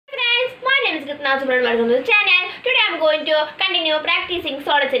Keerthana S. Welcome to the channel. Today I am going to continue practicing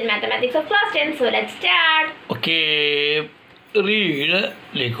solids in mathematics of class 10. So let's start. Okay, read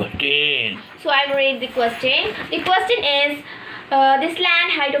the question. So I will read the question. The question is, this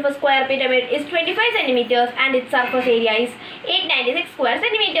land height of a square pyramid is 25 centimeters and its surface area is 896 square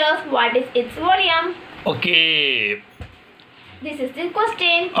centimeters. What is its volume? Okay. This is the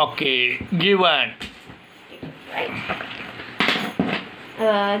question. Okay, given. Right.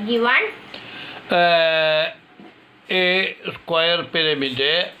 Given. A square pyramid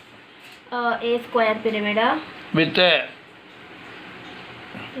A square pyramid with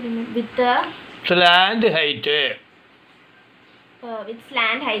slant slant height with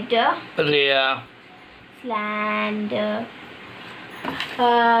slant height area slant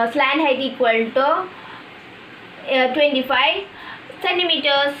height equal to 25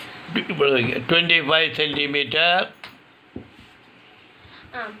 centimeters. 25 centimeter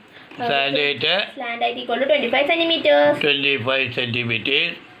slant height equal to 25 centimeters. 25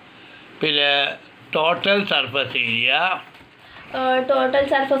 centimeters. Total surface area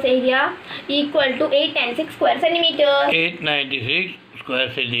Equal to 896 square centimeters. 896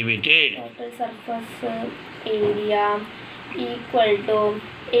 square centimeters. Total surface area equal to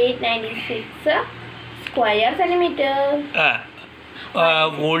 896 square centimeters.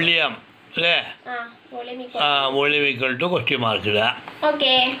 Volume volume equal to question mark.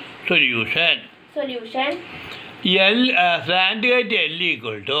 Okay. Solution. Slant height L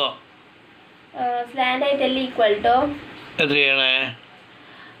equal to എത്രയാണ്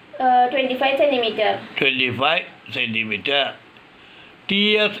 25 centimeter. 25 centimeter.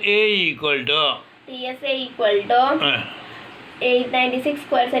 TSA equal to 896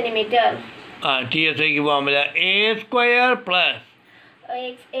 square centimeter. TSA की formula A square plus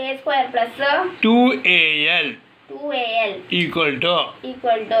 2AL equal to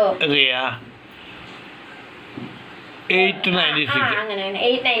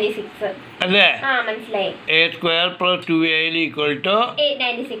 896 അല്ലേ? മനസ്സിലായി. A square plus 2AL equal to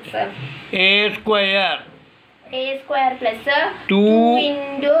 896. A square plus 2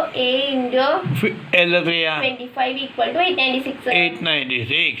 into A into L 25 equal to 896.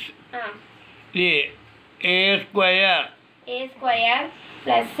 896. A square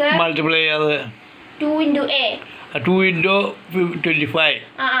plus multiply 2 into A. 2 into 25.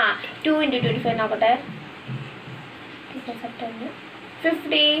 2 into 25 നോക്കട്ടെ.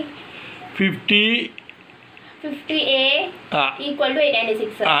 50 A equal to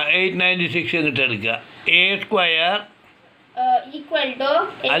 896. 896 എന്നിട്ട് എടുക്കുക. A square equal to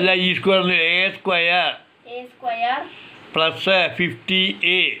അല്ല ഈ square A square plus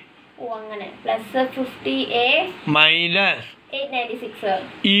 50A അങ്ങനെ plus 50A minus 896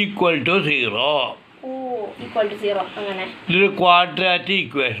 equal to 0. equal to 0 അങ്ങനെ. ഇതൊരു quadratic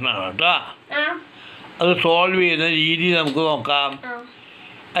equation ആണ് കേട്ടോ. അത് സോൾവ് ചെയ്യുന്ന രീതി നമുക്ക് നോക്കാം.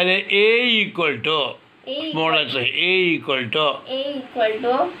 അതിൽ A equal to smallest A equal to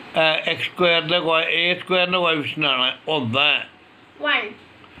x സ്ക്വയറിൻ്റെ A സ്ക്വയറിൻ്റെ കോഎഫിഷ്യൻ്റ് ആണ് 1.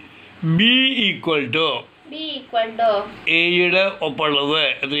 B equal to എയുടെ ഒപ്പമുള്ളത്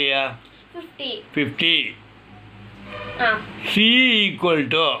എത്രയാ 50. C equal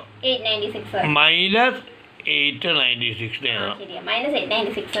to minus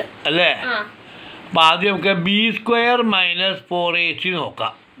 896 അല്ലേ? അപ്പം ആദ്യം നമുക്ക് B square minus 4AC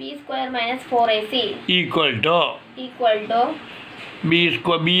നോക്കാം. equal to B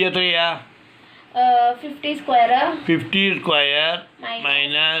എത്രയാ 50 square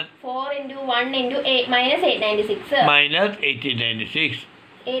minus 4 into 1 into 8 minus 896 minus 896.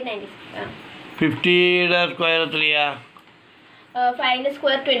 50യുടെ square എത്രയാ 5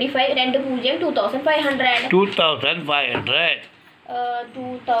 square 25 2500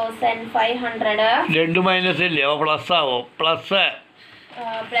 2 മൈനസ് ഇല്ലേ പ്ലസ് ആവും. Plus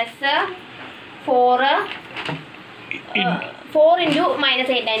 4 into minus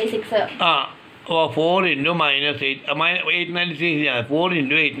 896 4 into minus 896 4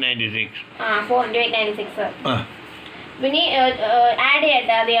 into 896 പിന്നെ ആഡ്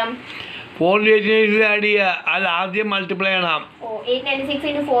ചെയ്യട്ടെ ആദ്യം 4 into 896 ആഡ് ചെയ്യുക. അത് ആദ്യം മൾട്ടിപ്ലൈ ചെയ്യണം. 896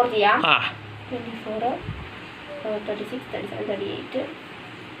 into 4 ചെയ്യാം. 24 36 37 38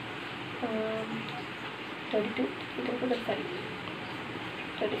 32 35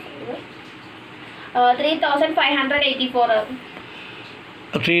 3584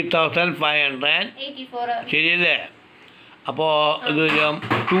 3584 ശരിയല്ലേ? അപ്പോൾ ഇത്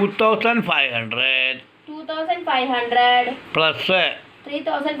 2500 പ്ലസ്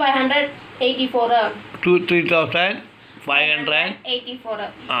 3584 3584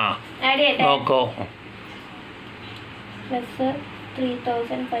 നോക്കോ plus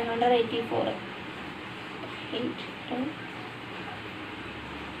 3,584.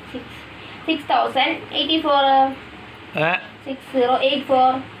 6,084.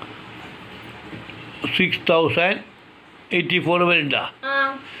 6084. 6,084 വരുന്നുണ്ട.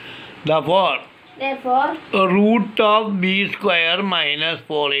 Therefore root of b square minus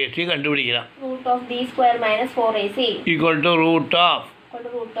 4ac കണ്ടുപിടിക്കണം. Root of b square minus 4ac equal to root of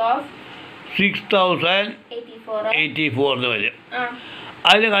 6,084 എന്ന് വരും.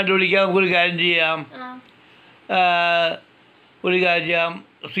 അതിന് കണ്ടുപിടിക്കാൻ നമുക്കൊരു കാര്യം ചെയ്യാം.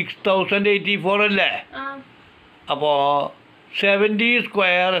 6,084 അല്ലേ? അപ്പോൾ 70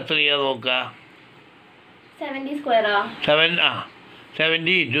 സ്ക്വയർ എത്രയാണ് നോക്കുക. 70 square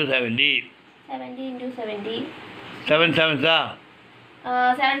 70 into 70. 70 into 70. 7 sevens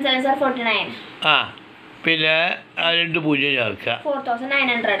 7 sevens are 49. പിന്നെ 2 പൂജ്യം ചേർക്കുക.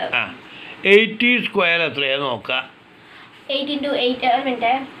 4,900. 80 സ്ക്വയർ എത്രയാണ് നോക്കുക. 8 into 8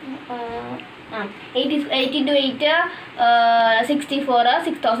 മിനിറ്റ് 8 into 8 64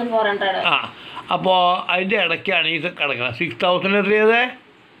 6,400. അപ്പോൾ അതിൻ്റെ ഇടയ്ക്കാണ് ഇത് കിടക്കുന്നത്. 6,000 എത്രയത്?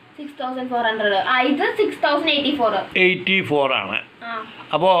 6,400. ഇത് 6,084 ആണ്.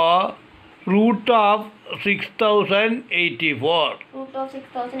 അപ്പോൾ root of 6,084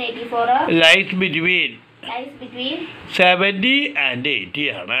 lies between 70 and 80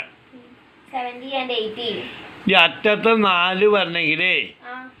 ആണ്. 70 and 80. ഈ അറ്റത്ത് 4 വരണമെങ്കിൽ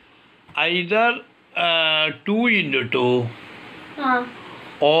either 2 into 2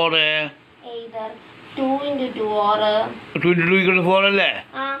 or either 2 into 2 or 2 into 2 equal to 4 അല്ലേ?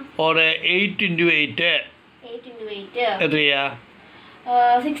 or 8 into 8 എത്രയാ?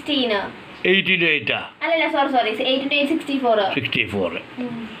 16. 8 into 8 അല്ലല്ല സോറി 8 into 8 64.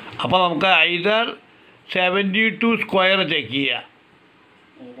 അപ്പോൾ നമുക്ക് either 72 സ്ക്വയർ ചെക്ക് ചെയ്യാം.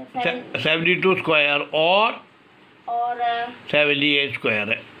 72 സ്ക്വയർ or 78 സ്ക്വയർ.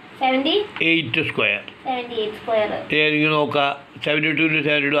 78 സ്ക്വയർ ഏതെങ്കിലും നോക്കുക. 72 into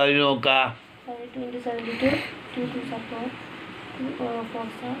 72 അതിന് നോക്കുക. 72 into 72 2 2 4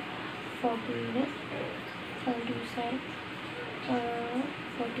 4 14 7 7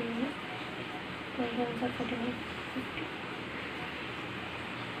 14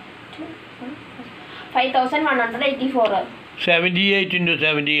 5,184. 78 into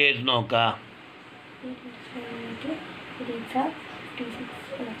 78 നോക്കുക.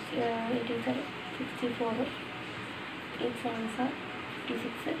 64 8 7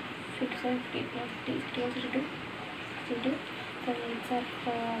 56 6 7 50 62 62 7 8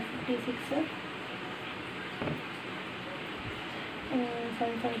 56 7 7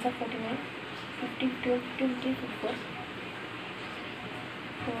 49 50 52 54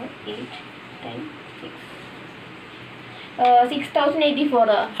 4 8 10 6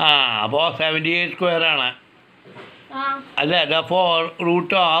 6,084. അപ്പോൾ 78 സ്ക്വയർ ആണ് അല്ലേ? അപ്പോൾ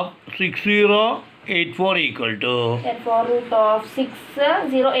root of 6084 equal to root of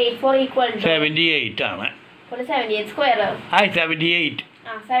 6084 equal to 78 ആണ്. 78 square. 78.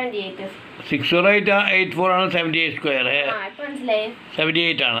 78. 6084 ആണ് 78 സ്ക്വയർ.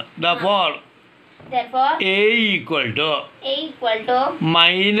 78 ആണ്. Therefore A equal to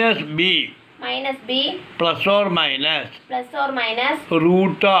minus B plus or minus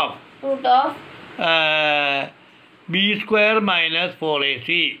root of b square minus 4ac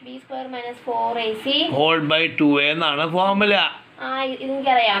whole by 2a എന്നാണ് formula.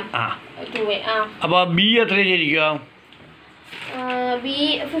 അപ്പോൾ ബി എത്ര ശരിക്കും?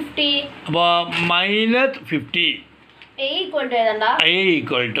 അപ്പോൾ -50. A equal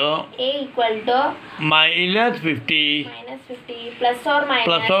to -50 plus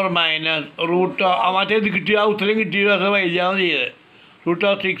or minus root of മറ്റേത് കിട്ടിയ ഉത്തരം കിട്ടിയത് അത് എഴുതിയാൽ ചെയ്ത് root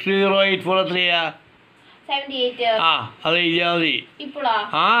of 6084 എത്രയാ? 78. അത് എഴുതിയാൽ മതി.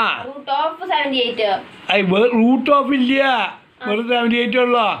 റൂട്ട് ഓഫ് ഇല്ല, വെറും 78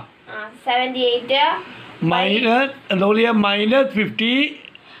 ഉള്ളോ. 78 മൈനസ് എന്താ പറയുക, -50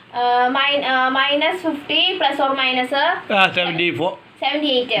 -50 plus or minus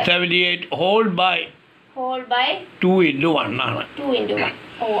 78 whole by 2 into 1 ആണ്. 2 into 1.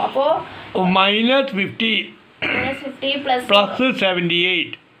 അപ്പോൾ -50 plus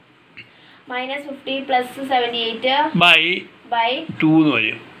 78 -50 plus 78 by 2 എന്ന്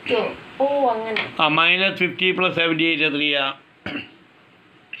വരും. അങ്ങനെ. -50 plus 78 എത്രയാ?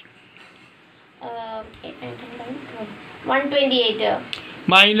 128.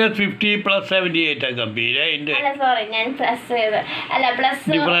 -50 plus 78 ഗംഭീര സോറി ഞാൻ പ്ലസ് ചെയ്ത് അല്ല പ്ലസ്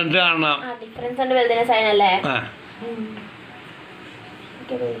ഡിഫറൻസ് കാണണം. ഡിഫറൻസ് ഉണ്ട് വലുതിന് സൈൻ അല്ലേ.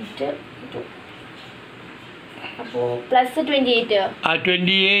 അപ്പോൾ പ്ലസ് 28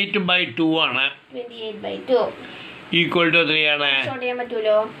 28 by 2 ആണ്. 28 by 2 ഈക്വൽ ടു 3 ആണ്.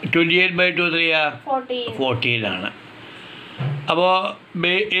 28/2 3 14 ആണ്. അപ്പോൾ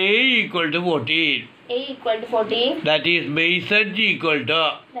A equal to 14. That is base edge equal to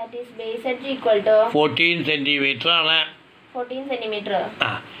 14 centimeter ആണ്. 14 centimeter.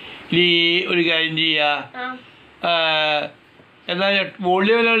 ഇനി ഒരു കാര്യം ചെയ്യാം. എന്താ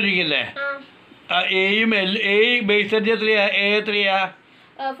വോളിയം ഇരിക്കുന്നേ? എയും A base edge എത്രയാ? A എത്രയാ?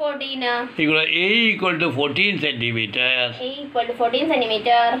 14. A equal to 14 centimeters. A equal to 14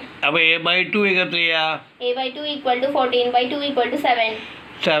 centimeter. അപ്പോൾ A/2 എത്രയാ? A/2 equal to 14/2 equal to 7.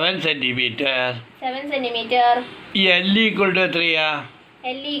 7 centimeter. 7 centimeter. L equal to എത്രയാ?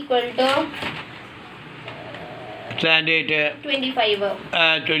 L equal to standard 25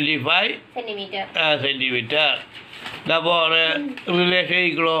 centimeter. Therefore relation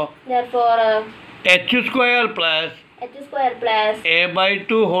equal. Therefore H square plus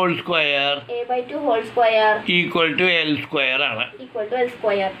A/2 whole square equal to L square ആണ്.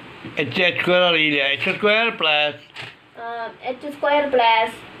 H square അറിയില്ല. H square plus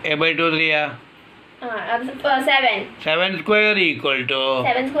A/2 3 7 square equal to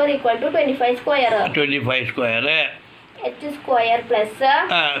 25 square. 25 square. H square plus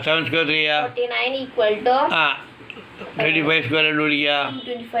 7 square 3 49 equal to 25 square വിളിക്കുക.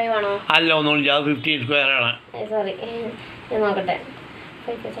 25 ആണോ? അല്ല, ഒന്നുമില്ല, 15 square ആണ്. Sorry, ഞാൻ നോക്കട്ടെ.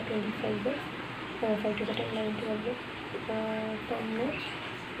 5 + 25 5 + 10 11 12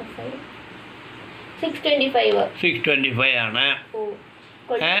 625 ആണ്.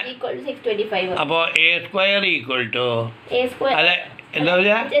 equal to 625. അപ്പോൾ A square equal to അല്ല എന്താ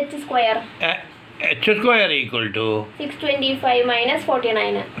പറയുക? H square equal to 625 minus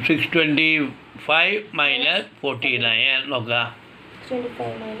 49. 625 minus 49 നോക്കാം.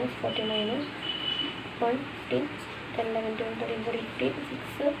 625 minus 49 1 15 10 11 12 13 14 15 6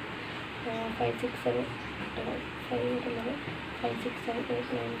 5 6 7 5 11 5 6 7 8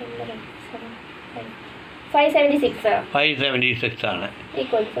 9 10 11 7 5 576 ആണ്.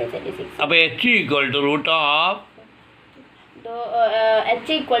 equal to 576. അപ്പോൾ H equal to root of H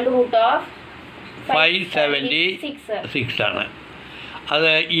equal to root of 576 ആണ്.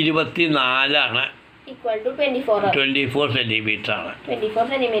 അത് 24 ആണ്. equal to 24 centimeter ആണ്. 24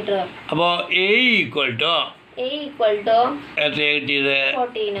 centimeter. അപ്പോൾ A equal to എത്ര കിട്ടിയത്?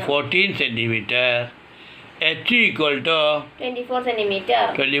 14 centimeter. H equal to 24 centimeter.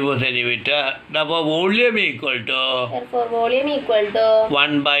 അപ്പോൾ volume equal to therefore volume equal to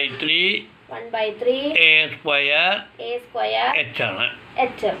 1/3 A square H ആണ്.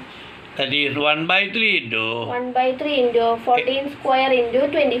 That is 1/3 into 14 square into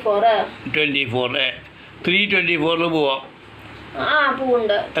 24. 324 പോവാം.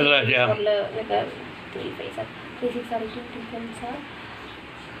 പോവുണ്ട്. എത്ര പ്രാവശ്യം? 3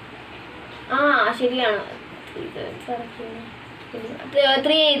 ശരിയാണ്. 3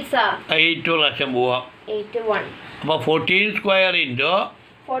 8 8 പ്രാവശ്യം പോവാം. 8 1. അപ്പോൾ 14 square into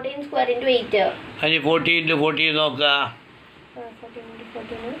 8. അതിന് 14 into 14 നോക്കാം. 14 into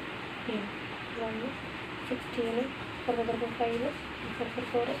 14 1 16 4 4 5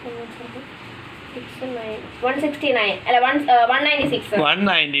 4 6 9 169 അല്ല 196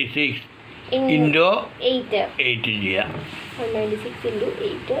 into 8 ചെയ്യാം. 196 into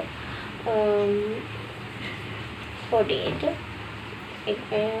 8 48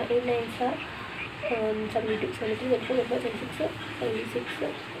 8 9s are 72 73 74 75 76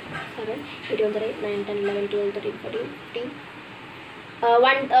 7 8 9 10 11 12 13 14 15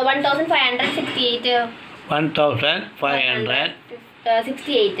 1568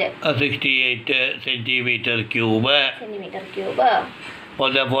 centimeter cube. For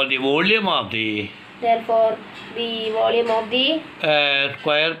the volume of the therefore the volume of the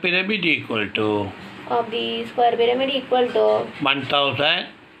square pyramid equal to 1000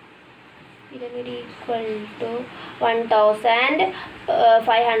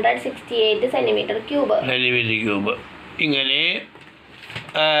 1568 centimeter cube. ഇങ്ങനെ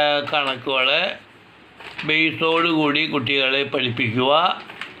കണക്കുകൾ ബേസോടുകൂടി കുട്ടികളെ പഠിപ്പിക്കുക.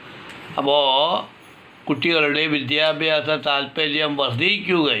 അപ്പോൾ കുട്ടികളുടെ വിദ്യാഭ്യാസ താല്പര്യം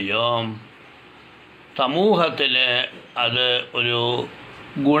വർദ്ധിക്കുകയും സമൂഹത്തിന് അത് ഒരു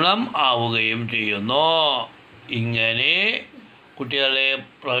ഗുണം ആവുകയും ചെയ്യുന്നു. ഇങ്ങനെ കുട്ടികളെ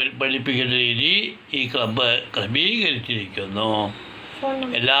പഠിപ്പിക്കുന്ന രീതി ഈ ക്ലബ്ബ് ക്രമീകരിച്ചിരിക്കുന്നു.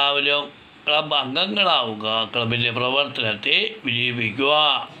 എല്ലാവരും ക്ലബ് അംഗങ്ങളാവുക, ക്ലബിൻ്റെ പ്രവർത്തനത്തെ വിജയിപ്പിക്കുക.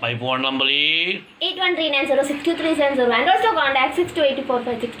 My phone number is 8139062370 and also contact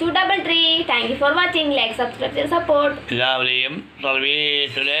 6284562233. Thank you for watching. Like, subscribe, share, support. എല്ലാവരെയും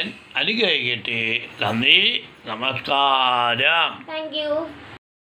സർവേശ്വരൻ അനുഗ്രഹിക്കട്ടെ. നന്ദി, നമസ്കാരം. Thank you.